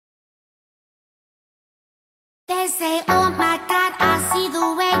They say, oh my God, I see the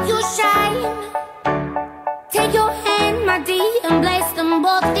way you shine. Take your hand, my dear, and place them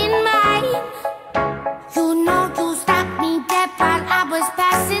both in mine. You know you stopped me dead while I was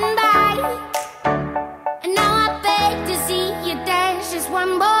passing by. And now I beg to see you dance just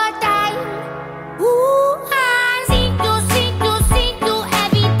one more time. Ooh, I see you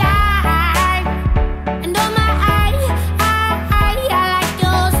every time. And oh my, I like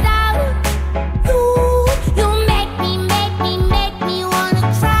your style. You make me wanna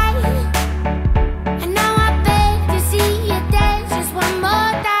try. And now I beg to see you dance just one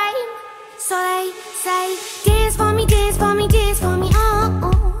more time.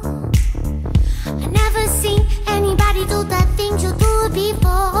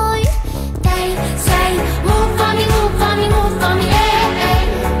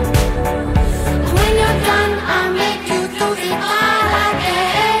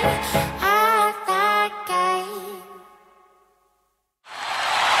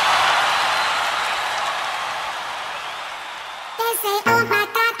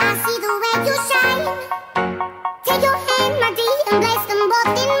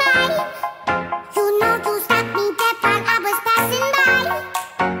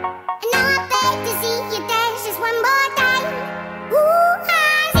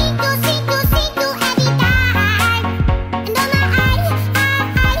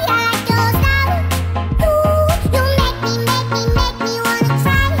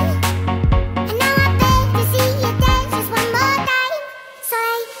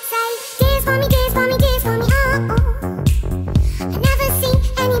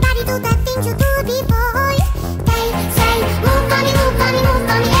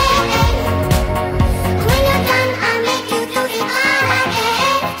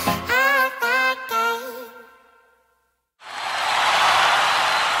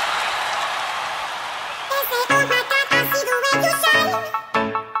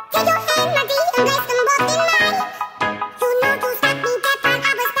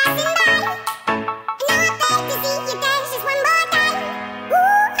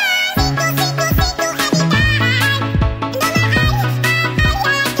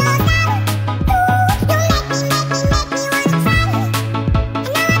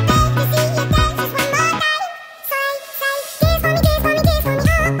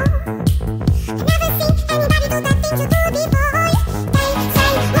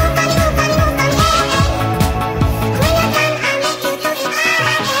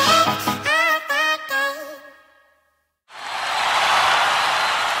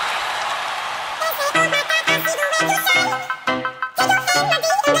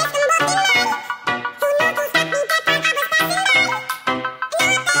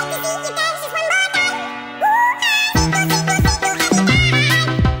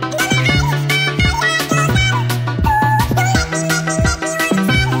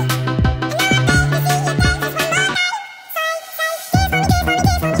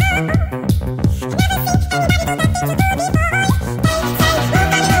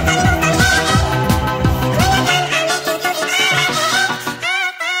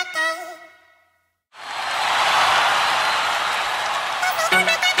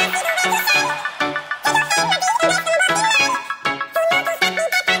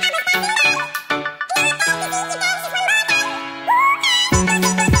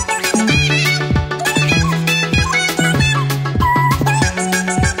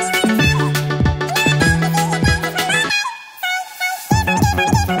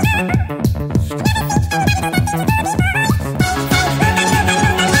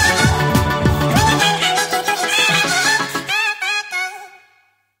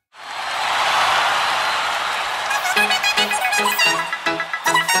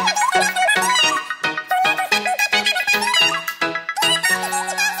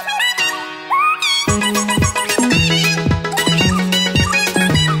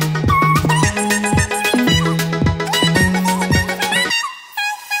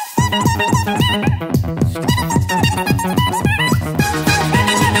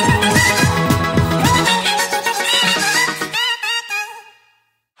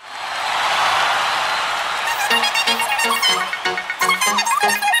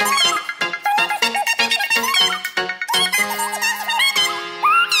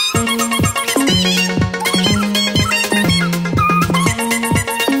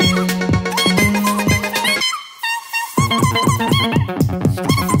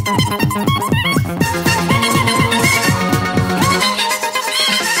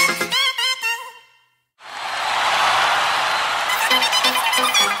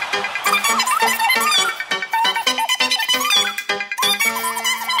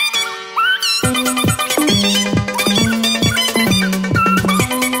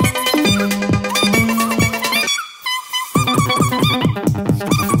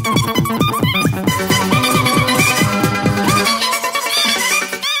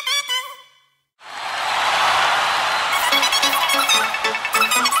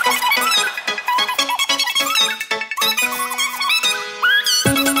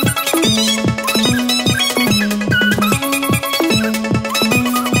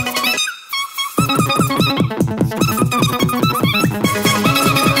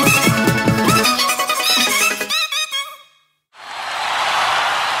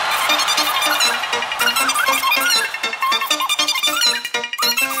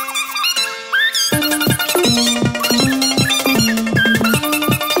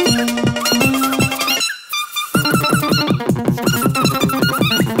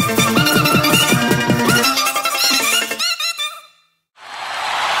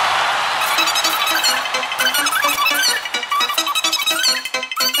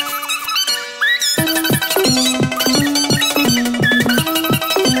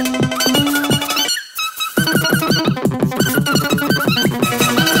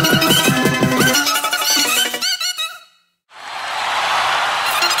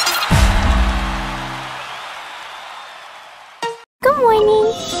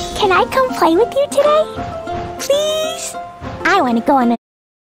 I come play with you today? Please? I want to go on a